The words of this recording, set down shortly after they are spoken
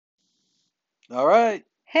All right,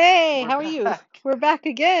 Hey, we're how are you? back. We're back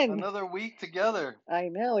again. Another week together. I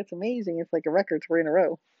know, it's amazing. It's like a record. We're in a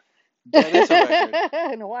row. That is a record.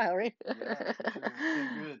 In a while, right? Yeah, for sure. Okay,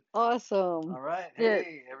 good. Awesome. All right. Yeah,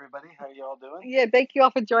 Hey, everybody. How y'all doing? yeah, thank you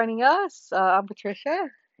all for joining us. I'm Patricia,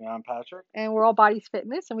 Yeah, I'm Patrick. and we're all Bodies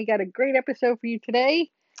Fitness, and we got a great episode for you today.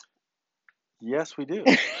 Yes, we do.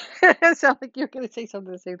 It sounds like you're going to say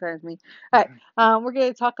something at the same time as me. All right, we're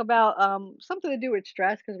going to talk about something to do with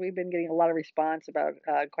stress because we've been getting a lot of response about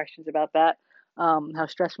questions about that, how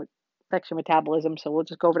stress affects your metabolism. So we'll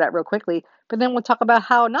just go over that real quickly. But then we'll talk about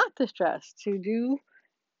how not to stress, to do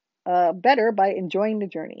better by enjoying the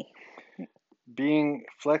journey. Being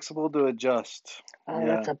flexible to adjust. Oh, Yeah,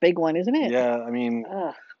 that's a big one, isn't it? yeah. I mean,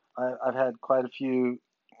 Uh, I've had quite a few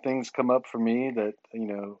things come up for me that I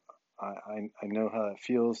know how it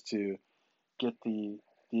feels to get the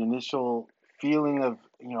initial feeling of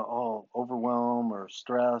overwhelm or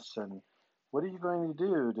stress, and what are you going to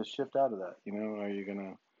do to shift out of that? Are you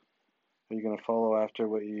gonna follow after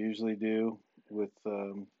what you usually do with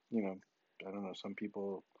I don't know, some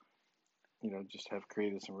people just have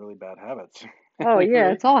created some really bad habits, oh, yeah,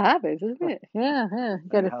 right? it's all habits, isn't it? Yeah, yeah. You And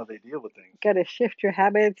gotta how they deal with things. gotta shift your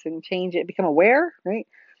habits and change it, become aware, right?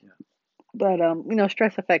 Yeah. But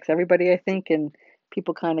stress affects everybody, I think, and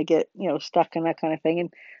people kind of get stuck in that kind of thing.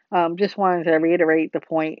 And just wanted to reiterate the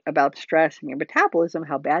point about stress and your metabolism,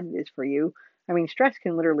 how bad it is for you. I mean, stress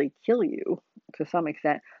can literally kill you to some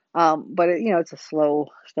extent. But it's a slow,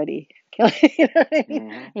 steady killing. You know what I mean?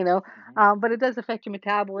 Mhm. You know, Mhm. but it does affect your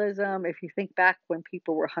metabolism. If you think back when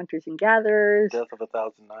people were hunters and gatherers, Death of a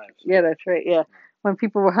thousand knives. yeah, that's right. Yeah. When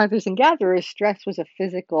people were hunters and gatherers, stress was a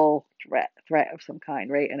physical threat of some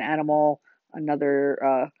kind, right? An animal,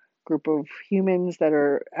 another group of humans that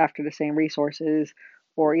are after the same resources,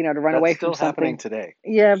 or, to run That's away from still happening something. today,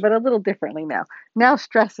 Yeah, actually. but a little differently now. Now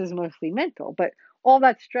stress is mostly mental, but all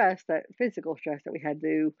that stress, that physical stress that we had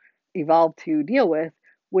to evolve to deal with,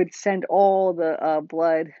 would send all the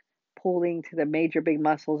blood pooling to the major big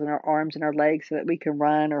muscles in our arms and our legs so that we can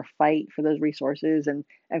run or fight for those resources and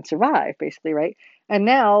survive, basically, right? And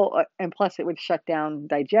now, and plus it would shut down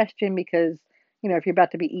digestion because, if you're about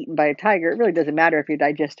to be eaten by a tiger, it really doesn't matter if you're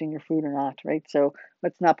digesting your food or not, right? So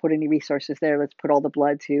let's not put any resources there. Let's put all the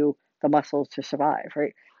blood to the muscles to survive,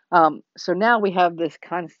 right? So now we have this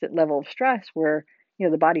constant level of stress where,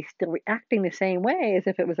 the body's still reacting the same way as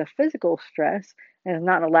if it was a physical stress and is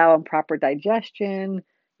not allowing proper digestion.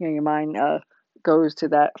 Your mind goes to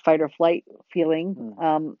that fight or flight feeling,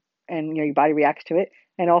 Hmm. and your body reacts to it,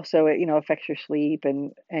 and also it affects your sleep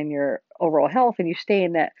and your overall health, and you stay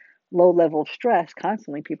in that low level of stress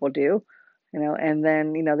constantly. People do, and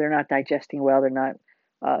then they're not digesting well, they're not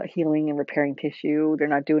healing and repairing tissue, they're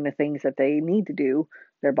not doing the things that they need to do.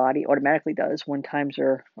 Their body automatically does when times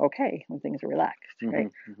are okay, when things are relaxed,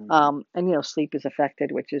 right? Mhm. Mhm. And sleep is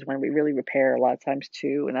affected, which is when we really repair a lot of times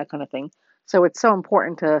too, and that kind of thing. So it's so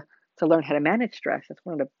important to learn how to manage stress. That's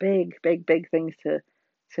one of the big, big, big things to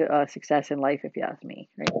success in life, if you ask me.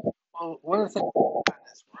 Right? Well, one of the things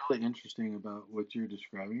that's really interesting about what you're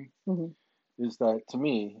describing Hmm. is that to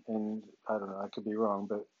me, and I don't know, I could be wrong,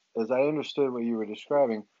 but as I understood what you were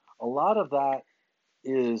describing, a lot of that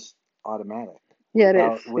is automatic Yeah, it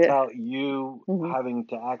is. Yeah. without you Hmm. having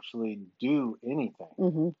to actually do anything.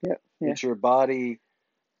 Hmm. Yeah. Yeah. It's your body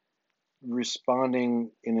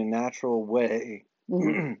responding in a natural way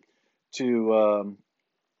Hmm.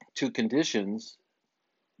 to conditions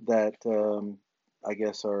that I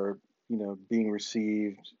guess are being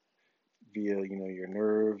received via your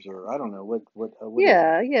nerves, or I don't know what is it.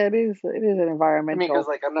 Yeah. Yeah. It is. It is an I mean, because environmental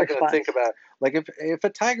like I'm not going to response. think about like if a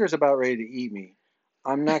tiger's about ready to eat me,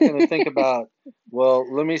 I'm not going to think about, well,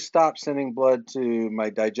 let me stop sending blood to my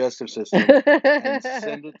digestive system and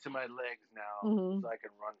send it to my legs now Hmm. so I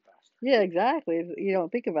can run faster. Yeah, exactly. You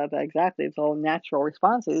don't think about that exactly. It's all natural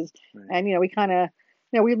responses, Right. and we kind of,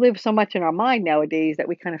 we live so much in our mind nowadays that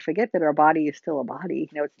we kind of forget that our body is still a body.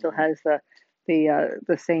 It still Mm-hmm. has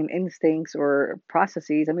the same instincts or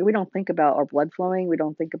processes. I mean, we don't think about our blood flowing. We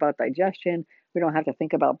don't think about digestion. We don't have to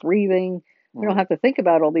think about breathing. We don't Mm-hmm. have to think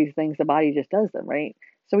about all these things. The body just does them, right?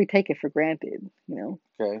 So we take it for granted.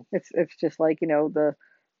 Okay. It's just like the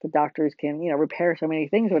doctors can repair so many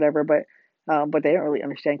things, or whatever, but they don't really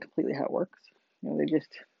understand completely how it works. They just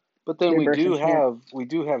But then reimburse and smear. we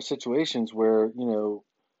do have situations where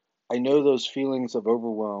I know those feelings of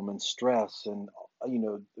overwhelm and stress, and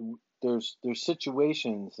there's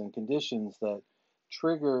situations and conditions that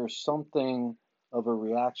trigger something of a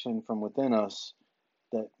reaction from within us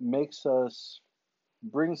that makes us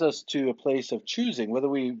brings us to a place of choosing, whether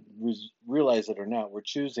we realize it or not. We're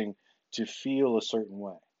choosing to feel a certain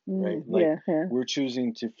way. right? Like Yeah, yeah. we're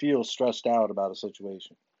choosing to feel stressed out about a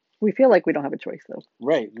situation. We feel like we don't have a choice though.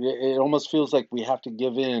 Right. It almost feels like we have to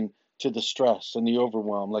give in to the stress and the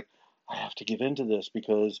overwhelm. Like I have to give in to this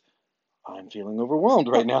because I'm feeling overwhelmed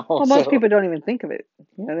right now. Well, most So people don't even think of it.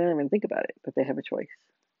 You know, they don't even think about it, but they have a choice.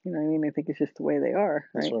 You know what I mean? They think it's just the way they are,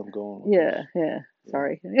 that's right? where I'm going with this. Yeah, yeah. Yeah.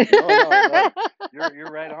 Sorry. No, no, no.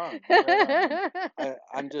 You're right on. You're right on.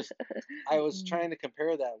 I'm just I was trying to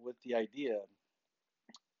compare that with the idea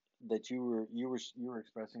that you were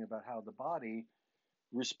expressing about how the body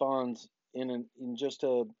responds in just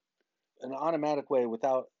an automatic way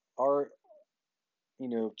without our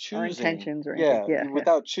Our choosing, intentions or anything. yeah, Yeah, yeah.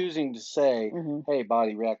 without choosing to say, Hmm. hey,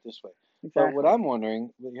 body, react this way. But what Exactly. I'm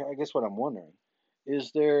wondering, I guess what I'm wondering,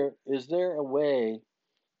 is there a way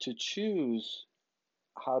to choose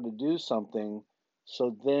how to do something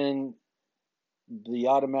so then the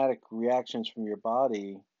automatic reactions from your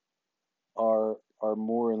body are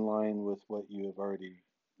more in line with what you have already,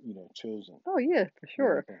 chosen? Oh yeah, for What do you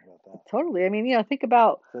sure. think about that? Totally. I mean, think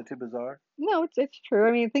about Is that too bizarre? no, it's true.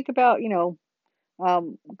 I mean, think about,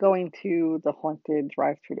 going to the haunted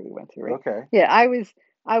drive-through that we went to, right? Okay, Yeah, I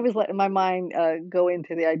was letting my mind go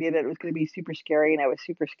into the idea that it was going to be super scary, and I was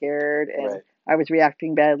super scared, and right. I was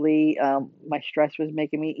reacting badly. My stress was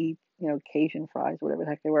making me eat, Cajun fries, whatever the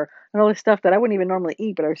heck they were, and all this stuff that I wouldn't even normally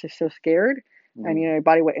eat, but I was just so scared, and Hmm. my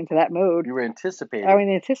body went into that mode. You were I anticipating. mean,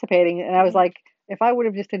 anticipating, and I was Hmm. like, if I would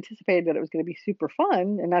have just anticipated that it was going to be super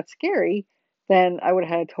fun and not scary, then I would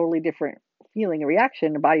have had a totally different feeling and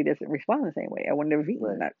reaction. The body doesn't respond the same way. I wouldn't have eaten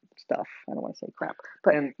Right. that stuff. I don't want to say crap,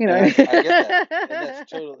 but And I get that, and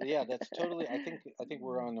that's totally, yeah, that's totally. I think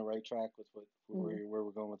we're on the right track with what Mhm. where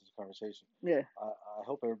we're going with this conversation. Yeah. I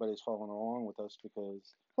hope everybody's following along with us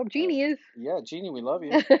because, Hope uh, Jeannie is. yeah, Jeannie, we love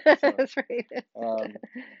you. So, That's right. um,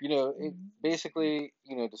 it basically,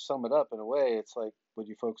 to sum it up in a way, it's like what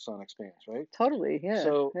you focus on expands, right? Totally. Yeah.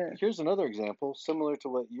 So Yeah. here's another example similar to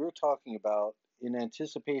what you're talking about in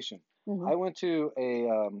anticipation. Hmm. I went to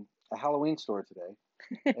a Halloween store today,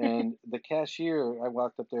 and the cashier, I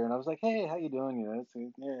walked up there and I was like, "Hey, how you doing?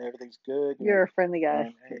 Yeah, everything's good, You're a friendly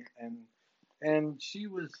guy. And and she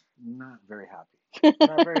was not very happy,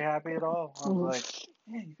 not very happy at all. I was Hmm. like,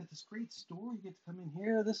 "Man, you got this great store. You get to come in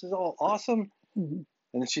here. This is all awesome." Hmm.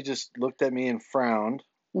 And then she just looked at me and frowned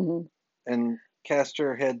Hmm. and cast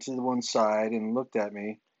her head to the one side and looked at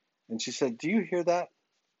me, and she said, "Do you hear that?"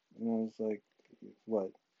 And I was like,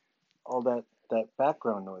 "What?" All that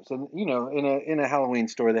background noise. And in a Halloween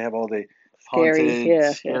store they have all the Scary. haunted, Yeah.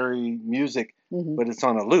 Yeah. scary music, Hmm. but it's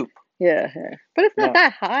on a loop. Yeah. Yeah. But it's not Now,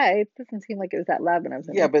 that high. It doesn't seem like it was that loud when I was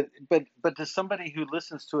in yeah, there. but to somebody who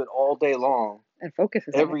listens to it all day long, And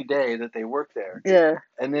focuses on it. every day that they work there, Yeah.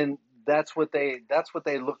 and then that's what they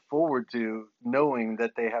look forward to knowing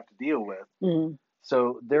that they have to deal with. Hmm.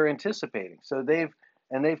 So they're anticipating. So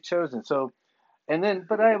they've chosen. So and then,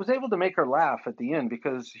 but I was able to make her laugh at the end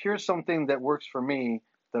because here's something that works for me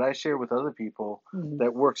that I share with other people Hmm.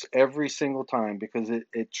 that works every single time because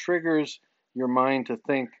it triggers your mind to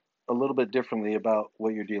think a little bit differently about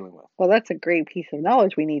what you're dealing with. Well, that's a great piece of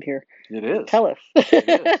knowledge we need here. It is. Tell us. It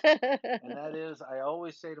is. And that is, I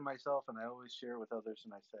always say to myself and I always share with others,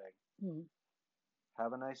 and I say, Mhm.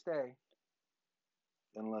 have a nice day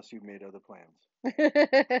unless you've made other plans.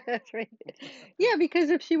 That's right. Yeah, because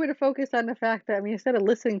if she would have focused on the fact that, I mean, instead of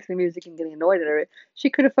listening to the music and getting annoyed at it, she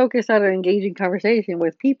could have focused on an engaging conversation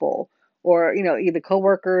with people or, either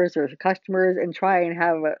coworkers or customers and try and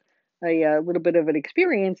have a little bit of an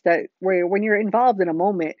experience that where when you're involved in a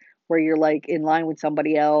moment where you're like in line with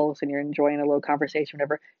somebody else and you're enjoying a little conversation,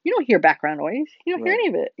 whatever, you don't hear background noise. You don't hear Right. any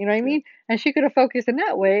of it. You know what I Yeah. mean? And she could have focused in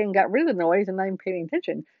that way and got rid of the noise and not even paying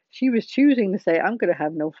attention. She was choosing to say, "I'm gonna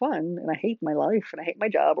have no fun, and I hate my life, and I hate my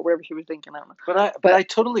job," or whatever she was thinking, I don't know. But I But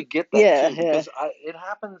totally get that yeah, too yeah. because it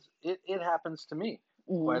happens to me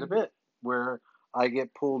quite a Mhm, bit where I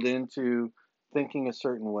get pulled into thinking a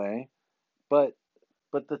certain way. But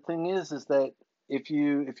the thing is that if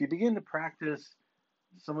you begin to practice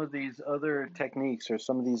some of these other techniques or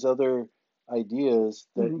some of these other ideas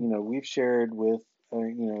that mhm. we've shared with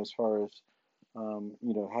as far as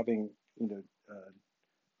having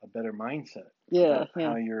a better mindset Yeah, about yeah.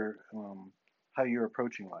 how you're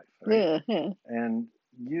approaching life, right? Yeah, yeah. And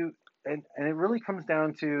you and it really comes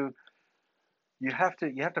down to you have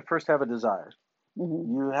to first have a desire. Mhm,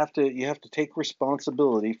 You have to take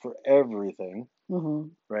responsibility for everything,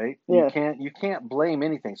 mhm. right? You Yeah. can't you can't blame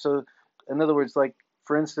anything. So in other words, like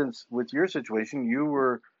for instance, with your situation, you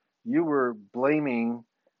were blaming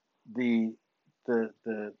the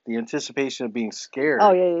the anticipation of being Oh scared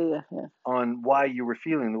yeah, yeah, yeah, yeah. on why you were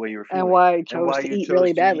feeling the way you were And feeling why I and chose why to you eat chose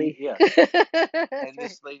really to eat. badly. Yes. That's And right.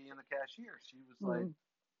 this lady in the cashier, she was like, Mm,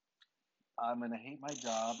 I'm gonna hate my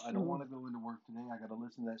job. I don't mm, want to go into work today. I got to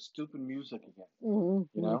listen to that stupid music again, mm,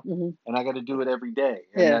 you mm, know, mm. and I got to do it every day.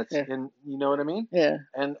 And Yeah, that's yeah, and you know what I mean. yeah.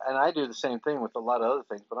 And I do the same thing with a lot of other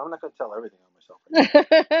things, but I'm not gonna tell everything on myself right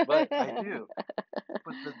now. But I do.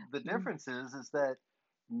 But the Mm, difference is that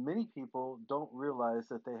many people don't realize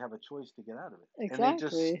that they have a choice to get out of it, and they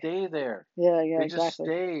just exactly. stay there. Yeah, yeah, They just exactly.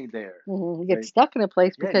 stay there, You get right? stuck in a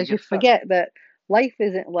place Yeah, you because you get stuck. forget that life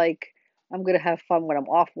isn't like I'm going to have fun when I'm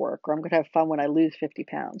off work, or I'm going to have fun when I lose 50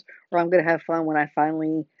 pounds, or I'm going to have fun when I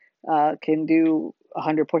finally can do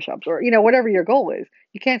 100 push-ups, or whatever your goal is.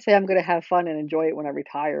 You can't say I'm going to have fun and enjoy it when I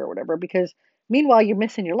retire or whatever, because meanwhile you're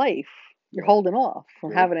missing your life. You're Yeah, holding off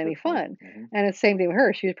from good, having any good point. fun. Hmm. And it's the same thing with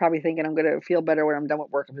her. She was probably thinking I'm going to feel better when I'm done with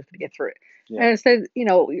work. I'm just going to get through it. Yeah. And instead,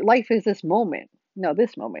 life is this moment. No,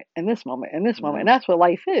 this moment and this moment and this moment. Hmm. And that's what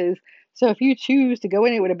life is. So if you choose to go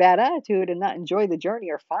in it with a bad attitude and not enjoy the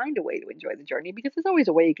journey, or find a way to enjoy the journey, because there's always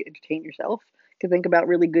a way you can entertain yourself, you can think about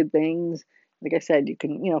really good things. Like I said, you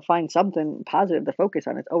can, find something positive to focus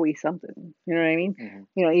on. It's always something. You know what I mean?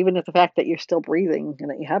 Hmm. Even if the fact that you're still breathing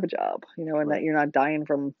and that you have a job, and that Right. you're not dying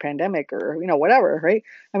from pandemic, or, whatever, right?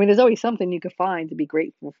 I mean, there's always something you can find to be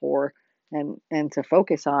grateful for, and to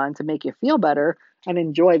focus on, to make you feel better and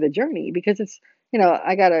enjoy the journey, because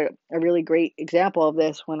I got a really great example of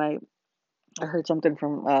this when I heard something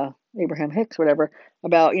from Abraham Hicks, whatever,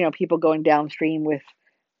 about people going downstream with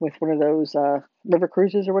one of those river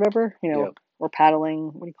cruises or whatever, Yep. or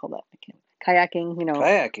paddling. What do you call that? I can't, kayaking,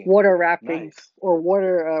 Kayaking. water rafting, Nice. or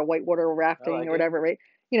whitewater I rafting like or it. whatever, right?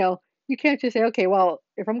 You know, you can't just say, okay, well,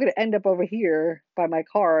 if I'm going to end up over here by my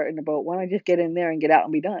car in the boat, why don't I just get in there and get out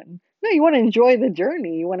and be done? No, you want to enjoy the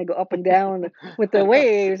journey. You want to go up and down with the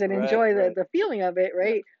waves and Right, enjoy the right. the feeling of it, Yeah.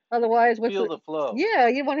 right? Otherwise, Feel the flow. yeah,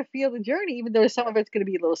 you want to feel the journey, even though some Yeah. of it's going to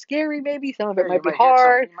be a little scary, maybe some of it Yeah, might be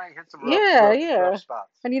hard. you might hit some Yeah, rough yeah.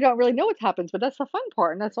 spots. And you don't really know what happens, but that's the fun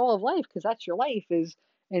part, and that's Right. all of life, because that's your life, is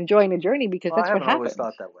enjoying the journey, because Well, I that's what haven't always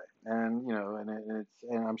happens. thought that way, and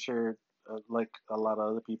and I'm sure, like a lot of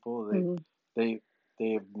other people, Hmm. they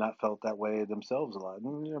they have not felt that way themselves a lot,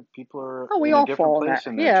 and people are Oh, we in a all different fall in that. place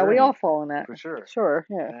in their Yeah, we all journey, fall in that. for sure, Sure.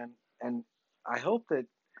 Yeah. and and I hope that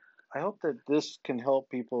this can help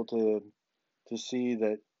people to see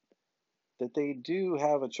that they do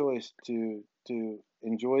have a choice to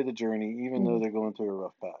enjoy the journey, even though Hmm. they're going through a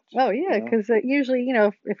rough patch. Oh, You yeah, know? because usually,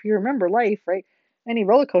 if you remember life, right, any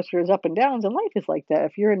roller coaster is up and downs, and life is like that.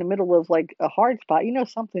 If you're in the middle of like a hard spot,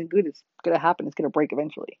 something good is going to happen. It's going to break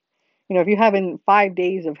eventually. If you're having 5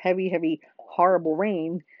 days of heavy, heavy, horrible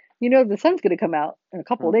rain, the sun's going to come out in a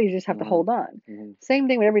couple of Hmm. days. You just have to Hmm. hold on. Hmm. Same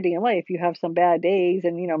thing with everything in life. You have some bad days,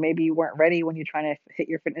 and maybe you weren't ready when you're trying to hit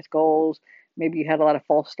your fitness goals. Maybe you had a lot of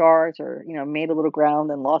false starts, or made a little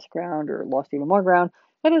ground and lost ground, or lost even more ground.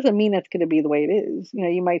 That doesn't mean that's going to be the way it is.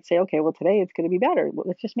 You might say, okay, well, today it's going to be better. Well,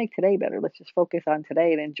 let's just make today better. Let's just focus on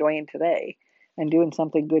today and enjoying today and doing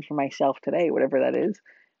something good for myself today, whatever that is.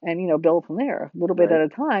 And, build from there, a little bit Right. at a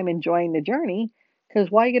time, enjoying the journey.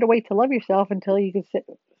 Because why you got to wait to love yourself until you can fit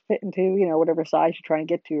into, whatever size you're trying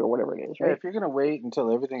to get to, or whatever it is, Yeah, right? if you're gonna wait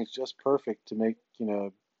until everything's just perfect to make,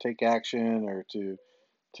 take action or to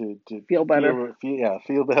Feel better.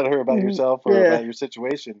 feel better about Hmm. yourself or Yeah, about your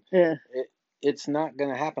situation, yeah. it's not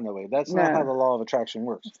gonna happen that way. That's not how Nah, the law of attraction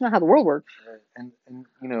works. that's not how the world works. And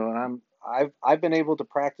and I've been able to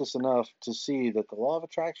practice enough to see that the law of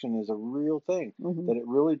attraction is a real thing, Hmm. that it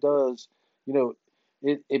really does, you know,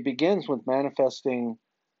 it begins with manifesting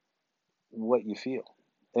what you feel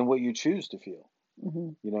and what you choose to feel. Hmm.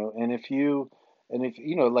 And if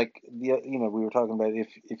like we were talking about,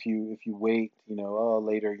 if you wait, oh,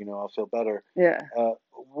 later, I'll feel better. Yeah,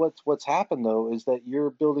 What's happened though is that you're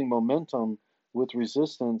building momentum with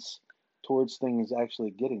resistance towards things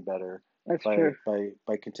actually getting better that's by true.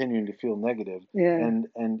 continuing to feel negative. Yeah. And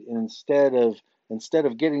instead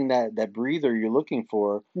of getting that breather you're looking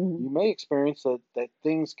for, Hmm. you may experience that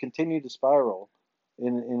things continue to spiral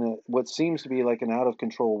in what seems to be like an out of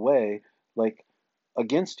control way, like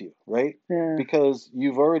against you, right? Yeah. Because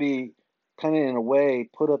you've already kind of in a way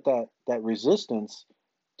put up that resistance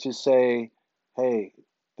to say, hey,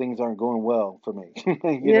 things aren't going well for me,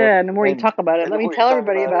 Yeah, and the more you and talk about it, and the let me more you tell talk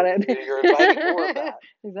everybody about about it, it. you're inviting more of that, right?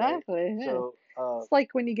 Exactly. Yeah. So, It's like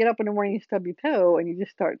when you get up in the morning, you stub your toe, and you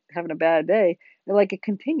just start having a bad day. And like it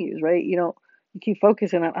continues, right? You keep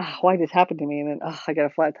focusing on, why this happened to me, and then, I got a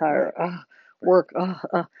flat tire. right, right? work.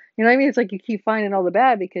 You know what I mean? It's like you keep finding all the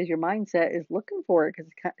bad because your mindset is looking for it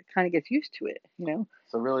because it kind of gets used to it, you know?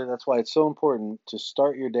 So really, that's why it's so important to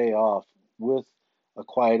start your day off with a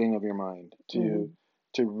quieting of your mind, Hmm.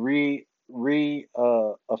 to re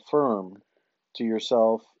affirm to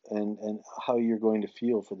yourself and how you're going to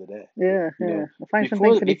feel for the day. Yeah, You know, find some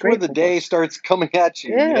things to be before the grateful for. day starts coming at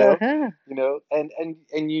you, Yeah, yeah.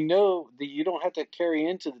 and you know that you don't have to carry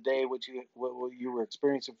into the day what you were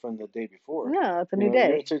experiencing from the day before. No, it's a You new know,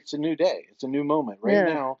 day. it's a new day. It's a new moment. Right Yeah,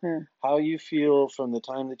 now, yeah. how you feel from the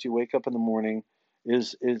time that you wake up in the morning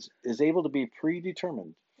is able to be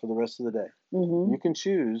predetermined for the rest of the day. Hmm. You can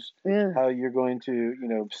choose Yeah. how you're going to,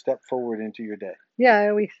 step forward into your day. Yeah, I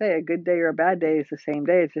always say a good day or a bad day is the same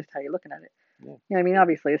day. It's just how you're looking at it. Yeah, Yeah, I mean,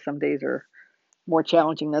 obviously, some days are more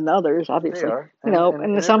challenging than others, they obviously. are, You know,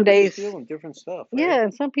 and and some everybody's days, feeling different stuff, right? yeah,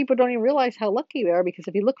 and some people don't even realize how lucky they are because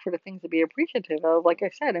if you look for the things to be appreciative of, like I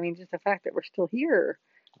said, I mean, just the fact that we're still here,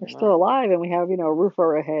 we're I still know. alive, and we have, you know, a roof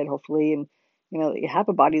over our head, hopefully, and, you know, that you have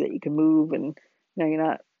a body that you can move, and, you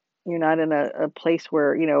know, you're not in a place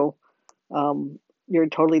where, you know, you're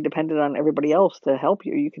totally dependent on everybody else to help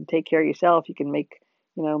you. You can take care of yourself. You can make,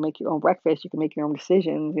 you know, make your own breakfast. You can make your own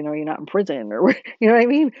decisions. You know, you're not in prison or, you know what I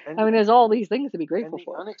mean? And I mean, and there's all these things to be and grateful the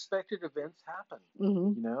for. unexpected events happen,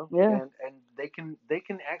 Hmm. Yeah. and they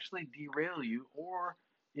can actually derail you, or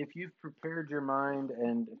if you've prepared your mind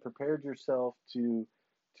and prepared yourself to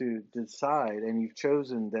decide, and you've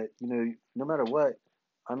chosen that, no matter what,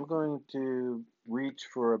 I'm going to reach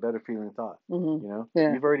for a better feeling thought. Hmm.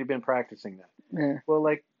 Yeah. You've already been practicing that. Yeah. Well,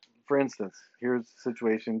 like, for instance, here's the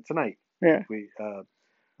situation tonight. Yeah. We um,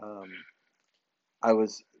 I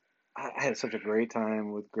was I had such a great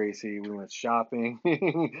time with Gracie. We went shopping,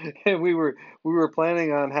 and we were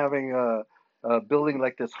planning on having building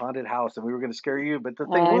like this haunted house, and we were going to scare you. But the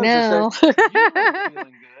thing I is that know. you weren't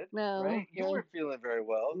feeling good, right? No. You weren't feeling very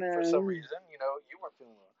well for some No. reason. You weren't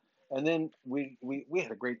feeling well. And then we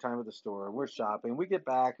had a great time at the store. We're shopping. We get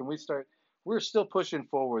back and we start. We're still pushing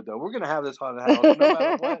forward though. We're going to have this haunted house no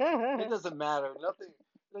matter what. It doesn't matter. Nothing.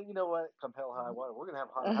 You know what? Come hell high water. We're going to have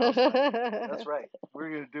a haunted house tonight. That's right. We're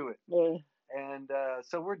going to do it. Yeah. And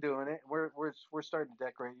so we're doing it. We're starting to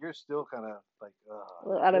decorate. You're still kind of like,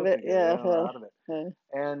 Well, out of it. guilty, good, Yeah. Yeah. out of it. Yeah.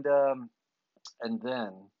 And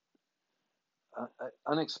then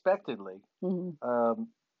unexpectedly, Hmm. um,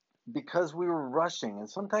 because we were rushing, and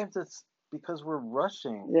sometimes it's because we're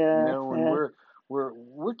rushing, Yeah. and Yeah.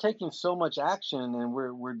 we're taking so much action, and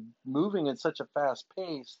we're moving at such a fast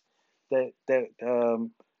pace that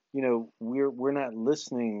we're not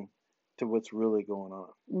listening to what's really going on,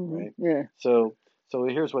 Hmm. right? Yeah. So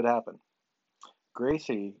here's what happened.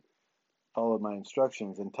 Gracie followed my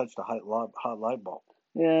instructions and touched a hot light bulb,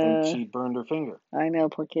 and Yeah. she burned her finger. I know,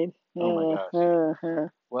 poor kid. Oh my Yeah. gosh. Yeah. Yeah.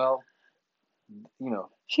 Well, you know,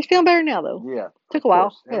 She's feeling better now, though. yeah, Took of a while.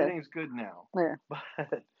 course, Yeah. everything's good now. Yeah.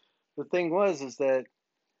 But the thing was is that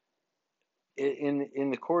in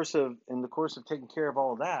the course of taking care of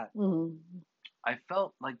all of that, Hmm. I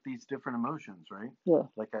felt like these different emotions, right? Yeah.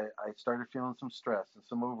 Like I started feeling some stress and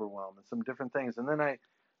some overwhelm and some different things. And then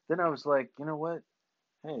I was like, you know what?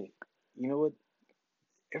 Hey, you know what?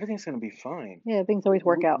 Everything's going to be fine. Yeah. Things always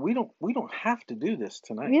work out. We don't have to do this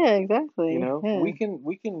tonight. Yeah. Exactly. Yeah. We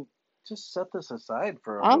can just set this aside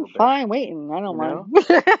for a I'm little bit. fine waiting. I don't You know, mind. we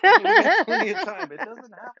got plenty of time. It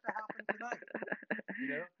doesn't have to happen tonight. You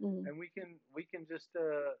know, Hmm. and we can just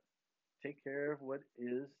take care of what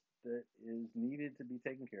is that is needed to be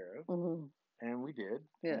taken care of, Hmm. and we did.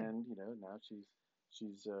 Yeah. And now she's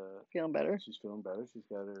Feeling better. she's feeling better. She's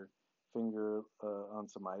got her finger on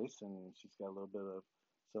some ice, and she's got a little bit of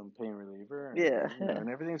some pain reliever, and Yeah. Yeah. and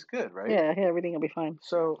everything's good, right? Yeah. Yeah. Everything will be fine.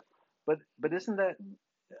 So, but isn't that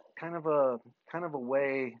kind of a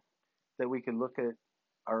way that we can look at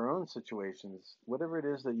our own situations, whatever it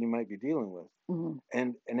is that you might be dealing with, Hmm.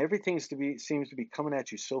 and everything's to be seems to be coming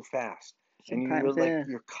at you so fast, and Sometimes. Yeah.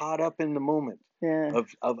 you're caught up in the moment Yeah.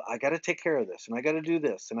 of I got to take care of this, and I got to do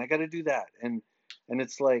this, and I got to do that, and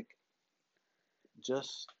it's like,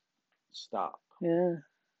 just stop Yeah.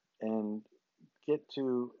 and get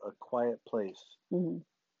to a quiet place Hmm.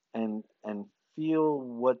 and feel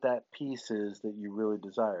what that peace is that you really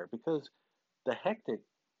desire, because the hectic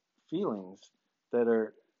feelings that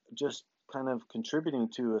are just kind of contributing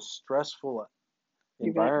to a stressful Event.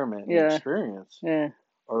 environment and Yeah. experience Yeah.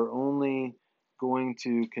 are only going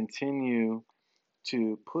to continue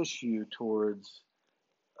to push you towards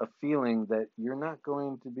a feeling that you're not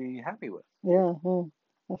going to be happy with, Yeah. Yeah.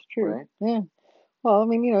 That's true. right? Yeah. Well, I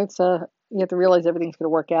mean, you know, it's you have to realize everything's going to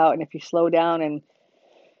work out, and if you slow down and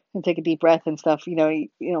and take a deep breath and stuff,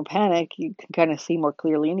 panic, you can kind of see more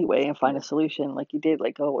clearly anyway and find a Yeah. solution like you did.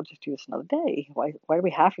 Like, oh, we'll just do this another day. Why do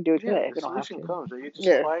we have to do it Yeah, today if the we don't have solution to? comes. You just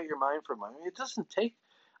Yeah. quiet your mind for a moment. It doesn't take.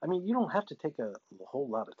 I mean, you don't have to take a whole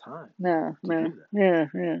lot of time No, to no. do that. Yeah,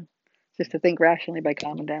 yeah. Just to think rationally by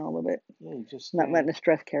calming down a little bit, Yeah, you just not letting stay. the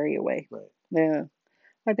stress carry you away. Right. Yeah.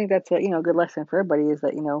 I think that's a good lesson for everybody is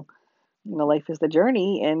that, life is the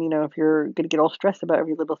journey, and if you're going to get all stressed about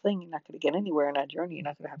every little thing, you're not going to get anywhere in that journey. You're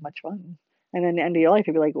not going to have much fun. And then the end of your life,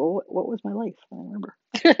 you'll be like, well, what was my life? I don't remember.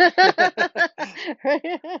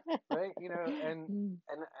 Right. Mm.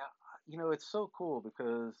 It's so cool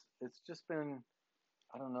because it's just been.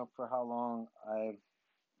 I don't know for how long I've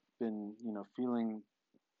been, feeling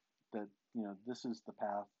that, this is the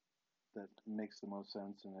path that makes the most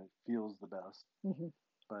sense and it feels the best. Hmm.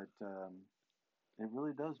 But it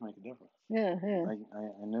really does make a difference. Yeah, yeah,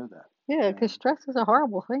 I know that. yeah. Because And stress is a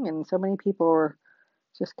horrible thing, and so many people are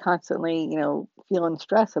just constantly, feeling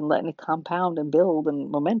stress and letting it compound and build and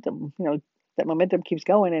momentum. That momentum keeps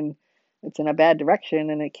going, and it's in a bad direction,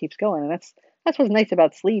 and it keeps going. And that's what's nice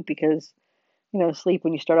about sleep because sleep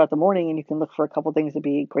when you start out the morning and you can look for a couple things to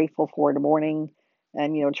be grateful for in the morning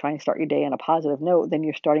and, try and start your day on a positive note, then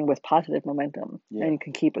you're starting with positive momentum and yeah, you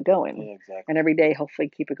can keep it going. yeah, And exactly. every day, hopefully,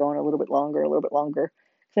 keep it going a little bit longer, a little bit longer.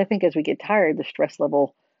 Because I think as we get tired, the stress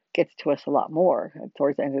level gets to us a lot more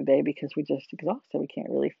towards the end of the day because we're just exhausted. We can't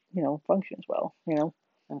really, function as well.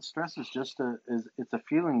 And stress is just it's a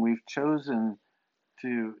feeling we've chosen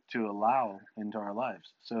to allow into our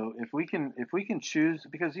lives. So if we can choose,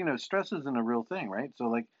 because stress isn't a real thing, right? So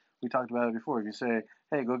like we talked about it before. If you say,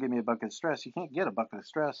 "Hey, go get me a bucket of stress," you can't get a bucket of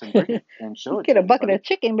stress and bring it and show You it get to a bucket anybody, of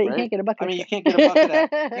chicken, but you right? can't get a bucket I of mean, you stress. can't get a bucket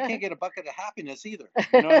of you can't get a bucket of happiness either.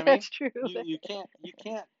 You know what I mean? That's true. You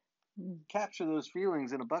can't capture those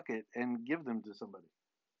feelings in a bucket and give them to somebody.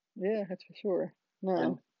 Yeah, that's for sure. And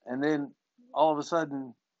No. and then all of a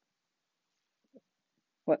sudden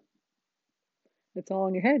What? It's all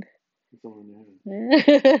in your head. it's all in your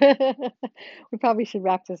head. We probably should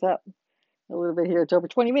wrap this up a little bit here. It's over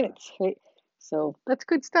 20 Okay. minutes, right? So that's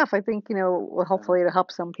good stuff. I think, well, And hopefully it'll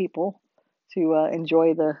help some people to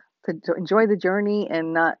to enjoy the journey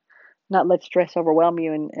and not let stress overwhelm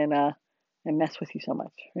you and mess with you so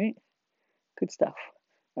much, right? Good stuff.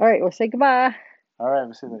 All right, well, say goodbye. all right,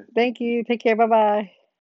 we'll see you later. Thank you. Take care. Bye bye.